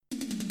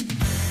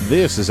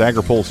This is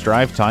AgriPulse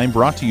Drive Time,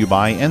 brought to you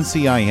by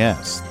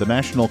NCIS, the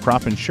National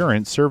Crop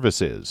Insurance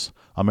Services.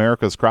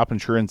 America's crop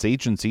insurance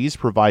agencies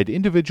provide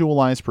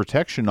individualized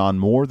protection on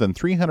more than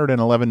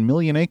 311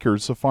 million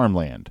acres of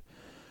farmland.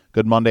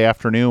 Good Monday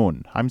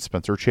afternoon. I'm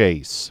Spencer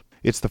Chase.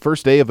 It's the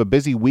first day of a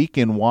busy week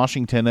in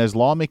Washington as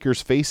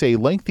lawmakers face a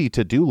lengthy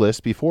to-do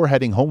list before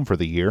heading home for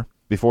the year.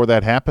 Before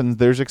that happens,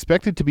 there's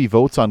expected to be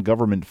votes on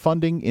government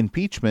funding,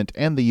 impeachment,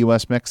 and the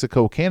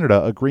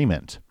U.S.-Mexico-Canada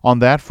agreement. On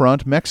that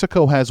front,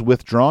 Mexico has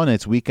withdrawn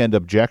its weekend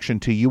objection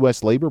to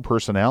U.S. labor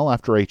personnel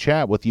after a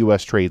chat with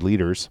U.S. trade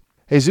leaders.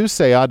 Jesus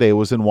Seade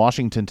was in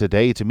Washington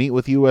today to meet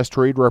with U.S.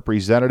 Trade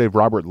Representative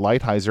Robert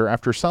Lighthizer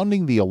after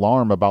sounding the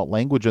alarm about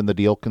language in the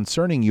deal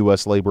concerning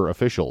U.S. labor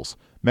officials.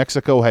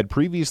 Mexico had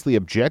previously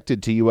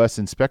objected to U.S.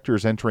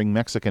 inspectors entering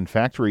Mexican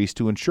factories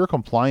to ensure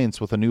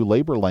compliance with a new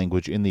labor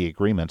language in the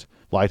agreement.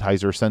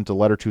 Lighthizer sent a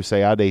letter to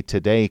Seade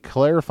today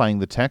clarifying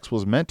the text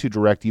was meant to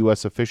direct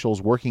U.S.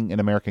 officials working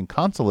in American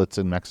consulates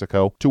in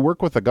Mexico to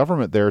work with the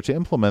government there to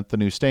implement the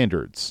new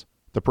standards.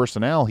 The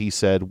personnel, he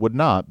said, would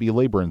not be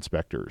labor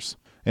inspectors.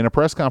 In a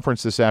press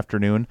conference this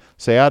afternoon,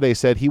 Seade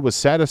said he was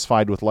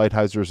satisfied with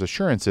Lighthizer's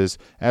assurances,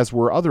 as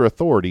were other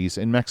authorities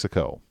in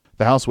Mexico.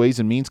 The House Ways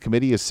and Means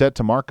Committee is set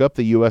to mark up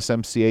the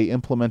USMCA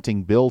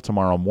implementing bill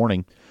tomorrow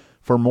morning.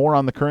 For more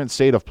on the current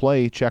state of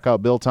play, check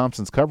out Bill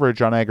Thompson's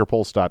coverage on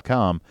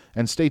agripulse.com,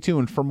 and stay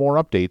tuned for more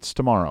updates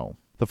tomorrow.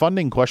 The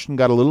funding question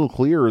got a little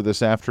clearer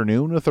this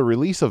afternoon with the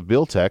release of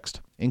bill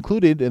text.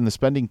 Included in the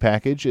spending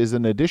package is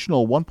an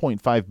additional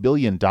 $1.5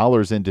 billion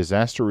in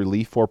disaster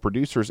relief for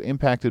producers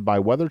impacted by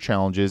weather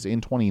challenges in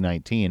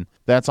 2019.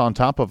 That's on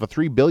top of a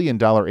 $3 billion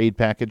aid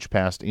package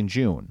passed in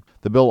June.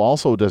 The bill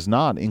also does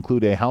not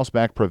include a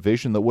House-backed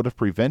provision that would have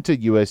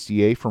prevented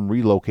USDA from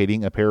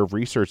relocating a pair of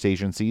research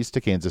agencies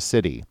to Kansas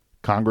City.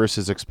 Congress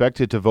is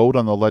expected to vote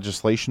on the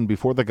legislation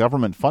before the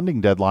government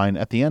funding deadline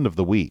at the end of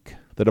the week.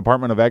 The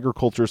Department of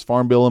Agriculture's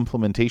Farm Bill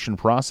implementation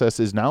process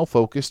is now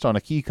focused on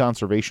a key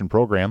conservation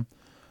program.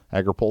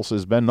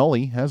 AgriPulse's Ben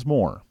Nulley has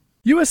more.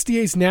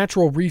 USDA's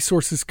Natural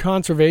Resources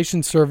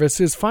Conservation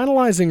Service is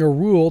finalizing a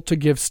rule to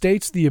give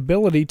states the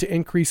ability to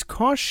increase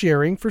cost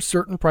sharing for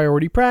certain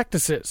priority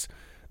practices.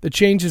 The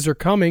changes are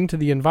coming to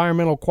the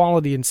Environmental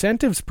Quality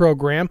Incentives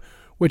Program,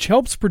 which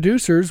helps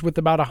producers with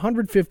about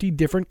 150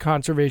 different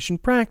conservation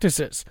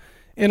practices.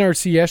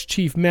 NRCS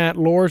Chief Matt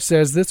Lohr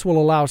says this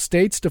will allow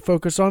states to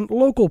focus on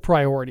local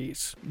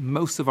priorities.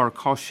 Most of our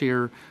cost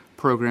share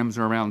programs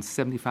are around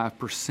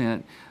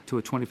 75% to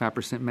a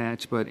 25%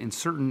 match, but in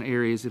certain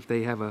areas, if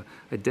they have a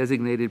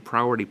designated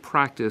priority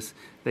practice,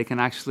 they can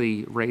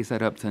actually raise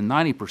that up to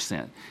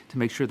 90% to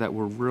make sure that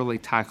we're really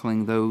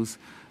tackling those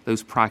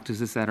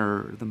practices that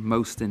are the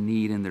most in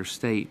need in their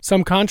state.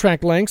 Some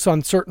contract lengths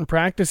on certain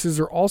practices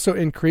are also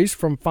increased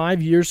from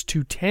 5 years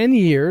to 10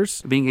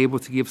 years. Being able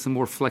to give some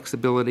more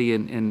flexibility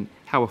in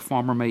how a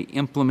farmer may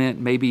implement,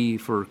 maybe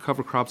for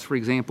cover crops, for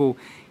example,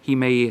 he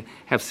may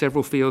have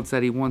several fields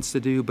that he wants to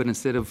do, but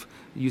instead of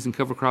using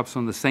cover crops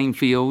on the same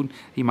field,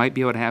 he might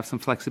be able to have some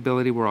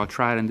flexibility where I'll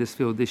try it in this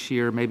field this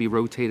year, maybe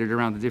rotate it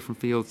around the different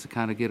fields to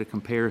kind of get a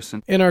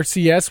comparison.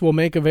 NRCS will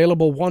make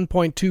available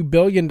 $1.2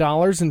 billion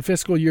in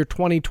fiscal year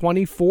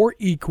 2020 for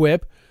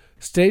EQIP.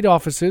 State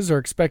offices are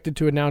expected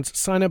to announce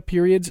sign-up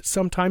periods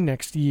sometime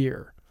next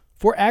year.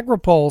 For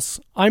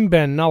AgriPulse, I'm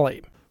Ben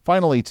Nulley.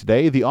 Finally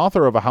today, the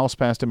author of a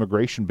House-passed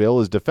immigration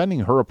bill is defending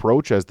her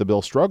approach as the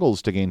bill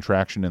struggles to gain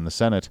traction in the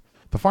Senate.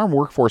 The Farm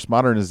Workforce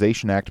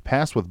Modernization Act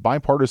passed with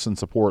bipartisan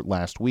support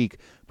last week,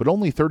 but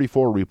only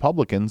 34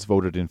 Republicans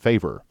voted in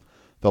favor.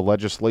 The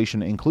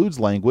legislation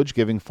includes language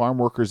giving farm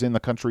workers in the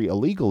country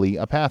illegally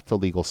a path to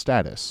legal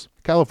status.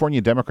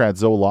 California Democrat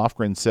Zoe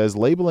Lofgren says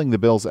labeling the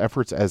bill's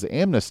efforts as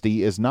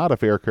amnesty is not a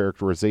fair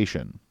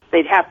characterization.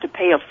 They'd have to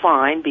pay a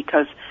fine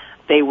because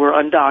they were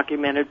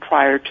undocumented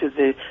prior to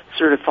the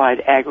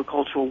certified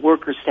agricultural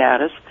worker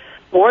status,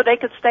 or they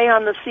could stay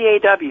on the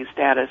CAW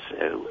status,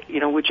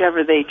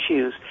 whichever they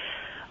choose.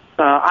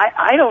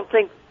 I don't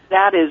think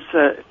that is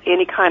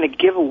any kind of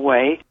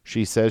giveaway.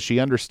 She says she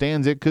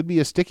understands it could be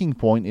a sticking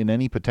point in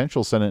any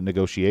potential Senate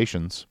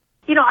negotiations.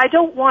 I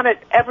don't want to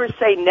ever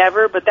say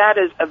never, but that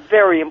is a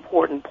very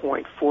important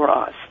point for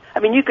us. I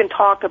mean, you can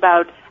talk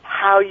about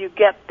how you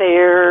get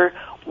there,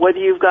 whether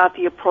you've got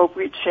the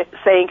appropriate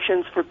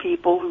sanctions for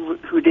people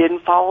who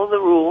didn't follow the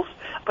rules,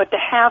 but to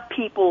have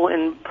people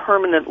in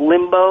permanent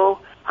limbo,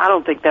 I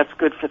don't think that's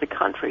good for the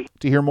country.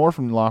 To hear more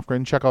from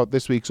Lofgren, check out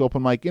this week's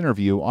open mic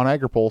interview on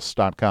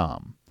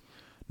agripulse.com.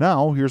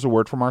 Now, here's a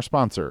word from our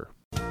sponsor.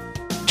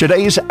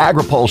 Today's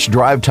AgriPulse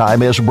Drive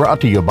Time is brought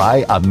to you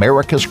by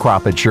America's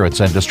crop insurance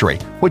industry,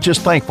 which is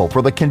thankful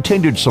for the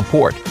continued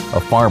support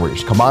of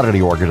farmers, commodity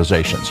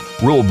organizations,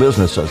 rural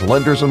businesses,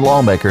 lenders, and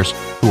lawmakers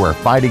who are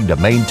fighting to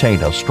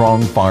maintain a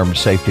strong farm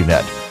safety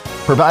net.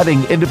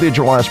 Providing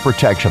individualized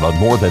protection on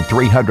more than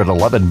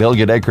 311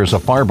 million acres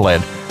of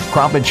farmland,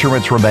 crop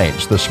insurance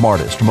remains the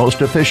smartest,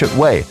 most efficient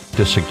way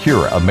to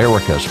secure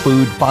America's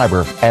food,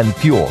 fiber, and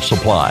fuel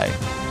supply.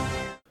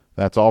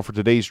 That's all for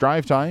today's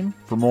Drive Time.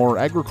 For more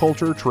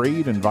agriculture,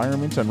 trade,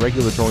 environment, and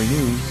regulatory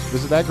news,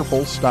 visit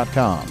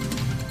agripulse.com.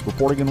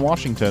 Reporting in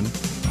Washington,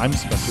 I'm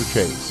Spencer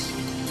Chase.